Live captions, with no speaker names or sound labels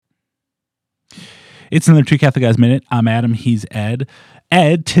It's another True Catholic Guys Minute. I'm Adam. He's Ed.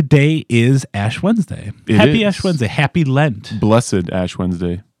 Ed, today is Ash Wednesday. Happy Ash Wednesday. Happy Lent. Blessed Ash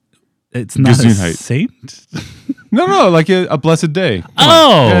Wednesday. It's not a saint? No, like a blessed day.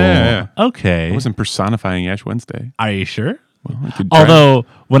 Yeah. Okay. I wasn't personifying Ash Wednesday. Are you sure? Well, I could try. Although,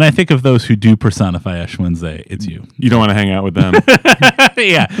 when I think of those who do personify Ash Wednesday, it's you. You don't want to hang out with them.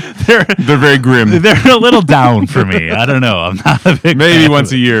 Yeah. They're very grim. They're a little down for me. I don't know. I'm not a big Maybe fan once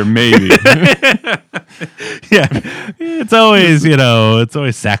of a year, maybe. Yeah. It's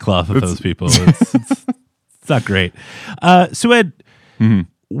always sackcloth with those people. It's not great. So Ed,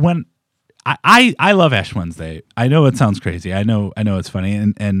 when I love Ash Wednesday. I know it sounds crazy. I know it's funny.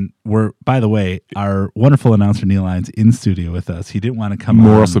 And we're, by the way, our wonderful announcer Neil Lyons in studio with us. He didn't want to come on.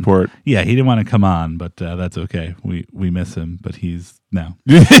 Moral support. Yeah, he didn't want to come on, but that's okay. We miss him, but he's now.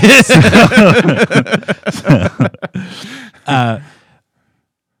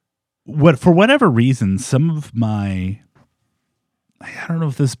 For whatever reason, some of my, I don't know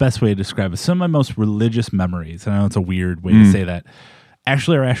if this is the best way to describe it, some of my most religious memories, and I know it's a weird way to say that,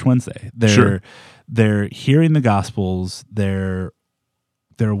 actually are Ash Wednesday. They're hearing the Gospels. They're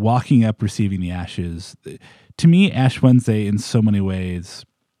walking up, receiving the ashes. To me, Ash Wednesday, in so many ways,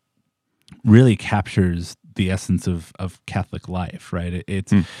 really captures the essence of Catholic life. Right?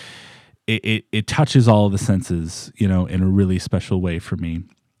 It touches all of the senses, in a really special way for me.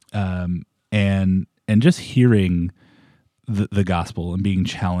 And just hearing the Gospel and being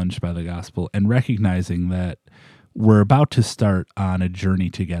challenged by the Gospel and recognizing that we're about to start on a journey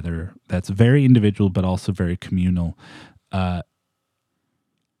together that's very individual, but also very communal. I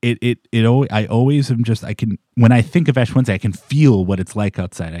always am just, when I think of Ash Wednesday, I can feel what it's like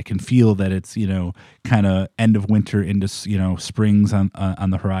outside. I can feel that it's, kind of end of winter into, springs on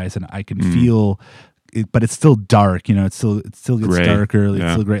the horizon. I can feel it, but it's still dark, it still gets gray. darker.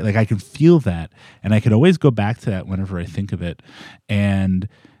 It's still gray. Like I can feel that. And I could always go back to that whenever I think of it. And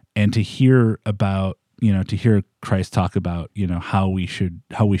to hear about, to hear Christ talk about, how we should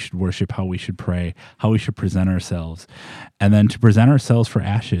worship, how we should pray, how we should present ourselves, and then to present ourselves for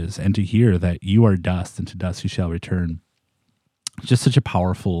ashes, and to hear that you are dust, and to dust you shall return. It's just such a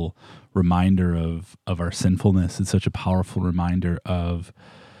powerful reminder of our sinfulness. It's such a powerful reminder of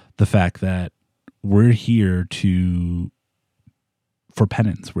the fact that we're here for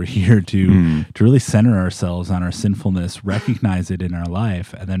penance. We're here to really center ourselves on our sinfulness, recognize it in our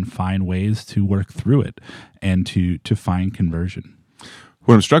life, and then find ways to work through it and to find conversion.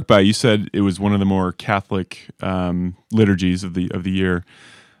 What I'm struck by, you said it was one of the more Catholic liturgies of the year.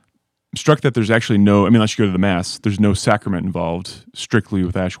 I'm struck that there's actually unless you go to the Mass, there's no sacrament involved strictly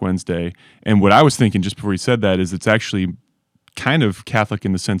with Ash Wednesday. And what I was thinking just before you said that is it's actually kind of Catholic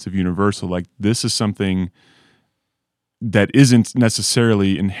in the sense of universal. Like this is something that isn't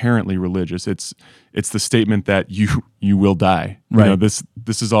necessarily inherently religious. It's the statement that you will die. Right. This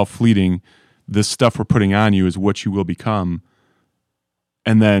is all fleeting. This stuff we're putting on you is what you will become.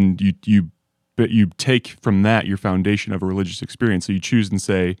 And then you take from that your foundation of a religious experience. So you choose and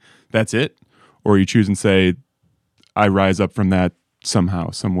say, that's it, or you choose and say, I rise up from that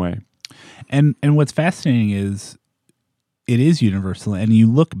somehow, some way. And what's fascinating is it is universal. And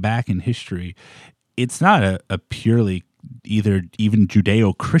you look back in history, it's not a purely either even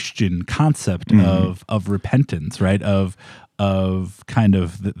Judeo-Christian concept of repentance, right? Of kind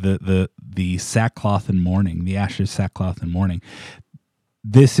of the sackcloth and mourning, the ashes, sackcloth and mourning.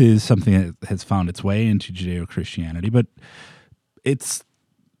 This is something that has found its way into Judeo-Christianity, but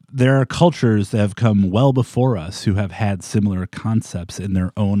there are cultures that have come well before us who have had similar concepts in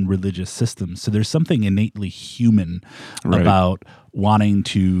their own religious systems. So there's something innately human about wanting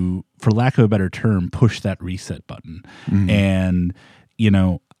to, for lack of a better term, push that reset button. And,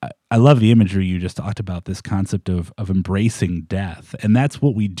 I love the imagery you just talked about, this concept of embracing death. And that's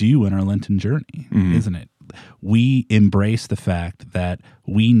what we do in our Lenten journey, isn't it? We embrace the fact that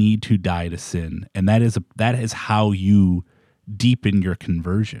we need to die to sin. And that is how you deepen your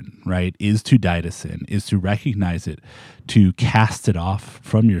conversion, right? Is to die to sin, is to recognize it, to cast it off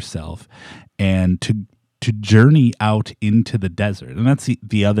from yourself, and to journey out into the desert. And that's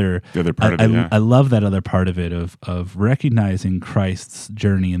the other part of it. I love that other part of it of recognizing Christ's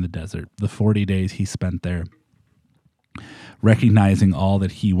journey in the desert, the 40 days he spent there, recognizing all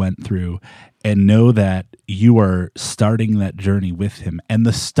that he went through, and know that you are starting that journey with him. And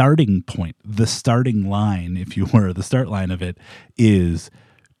the starting point, the starting line, if you were, the start line of it is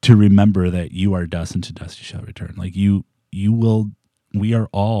to remember that you are dust, and to dust you shall return. Like we are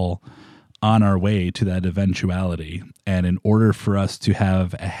all on our way to that eventuality. And in order for us to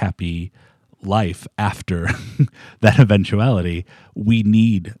have a happy life after that eventuality, we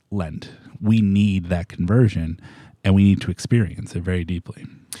need Lent. we need that conversion, and we need to experience it very deeply.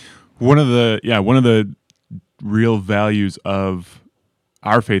 One of the real values of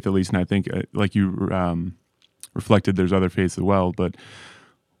our faith, at least, and I think like you reflected, there's other faiths as well, but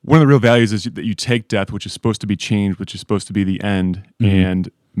one of the real values is that you take death, which is supposed to be change, which is supposed to be the end,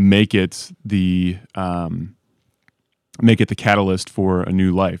 and make it the catalyst for a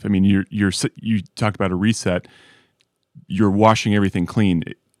new life. I mean, you talked about a reset. You're washing everything clean.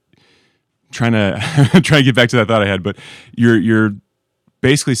 Trying to get back to that thought I had, but you're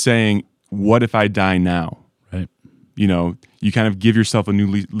basically saying, what if I die now? Right. You know, you kind of give yourself a new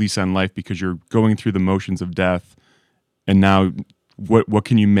lease on life because you're going through the motions of death, and now what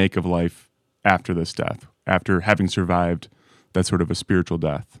can you make of life after this death, after having survived that sort of a spiritual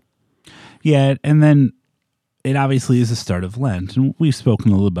death? Yeah, and then it obviously is the start of Lent, and we've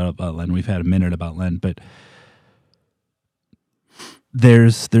spoken a little bit about Lent. We've had a minute about Lent, but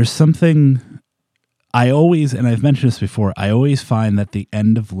there's something I always, and I've mentioned this before, I always find that the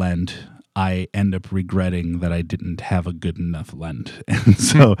end of Lent, I end up regretting that I didn't have a good enough Lent. And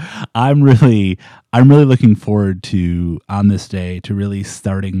so I'm really looking forward to, on this day, to really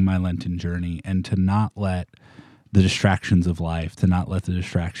starting my Lenten journey and to not let the distractions of life, to not let the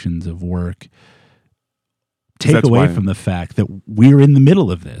distractions of work take away from the fact that we're in the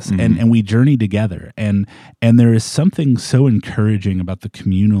middle of this and we journey together. And there is something so encouraging about the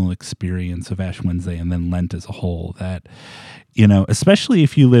communal experience of Ash Wednesday and then Lent as a whole that, you know, especially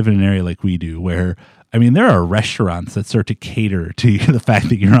if you live in an area like we do where, I mean, there are restaurants that start to cater to the fact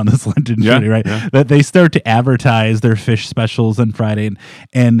that you're on this Lenten journey, right? Yeah. That they start to advertise their fish specials on Friday.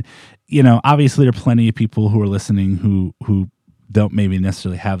 And, you know, obviously there are plenty of people who are listening who don't maybe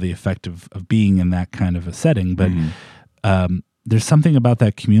necessarily have the effect of being in that kind of a setting, but there's something about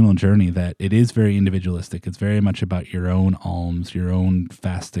that communal journey that it is very individualistic. It's very much about your own alms, your own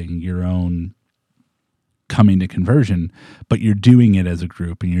fasting, your own coming to conversion, but you're doing it as a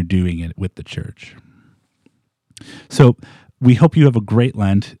group and you're doing it with the church. So we hope you have a great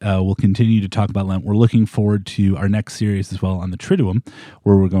Lent. We'll continue to talk about Lent. We're looking forward to our next series as well on the Triduum,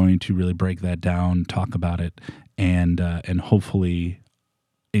 where we're going to really break that down, talk about it, and hopefully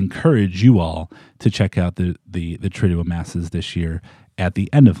encourage you all to check out the Triduum Masses this year at the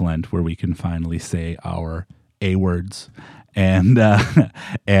end of Lent, where we can finally say our A words and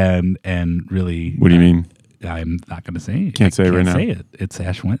really. What do you mean? I'm not going to say it. Can't say it right now. Say it. It's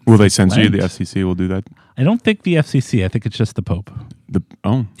Ash Wednesday. Will they censor you? The FCC will do that? I don't think the FCC. I think it's just the Pope.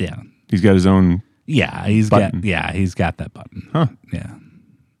 Yeah. He's got his own. Yeah, he's got that button. Huh. Yeah.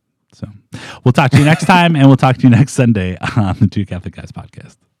 So we'll talk to you next time, and we'll talk to you next Sunday on the Two Catholic Guys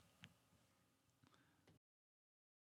podcast.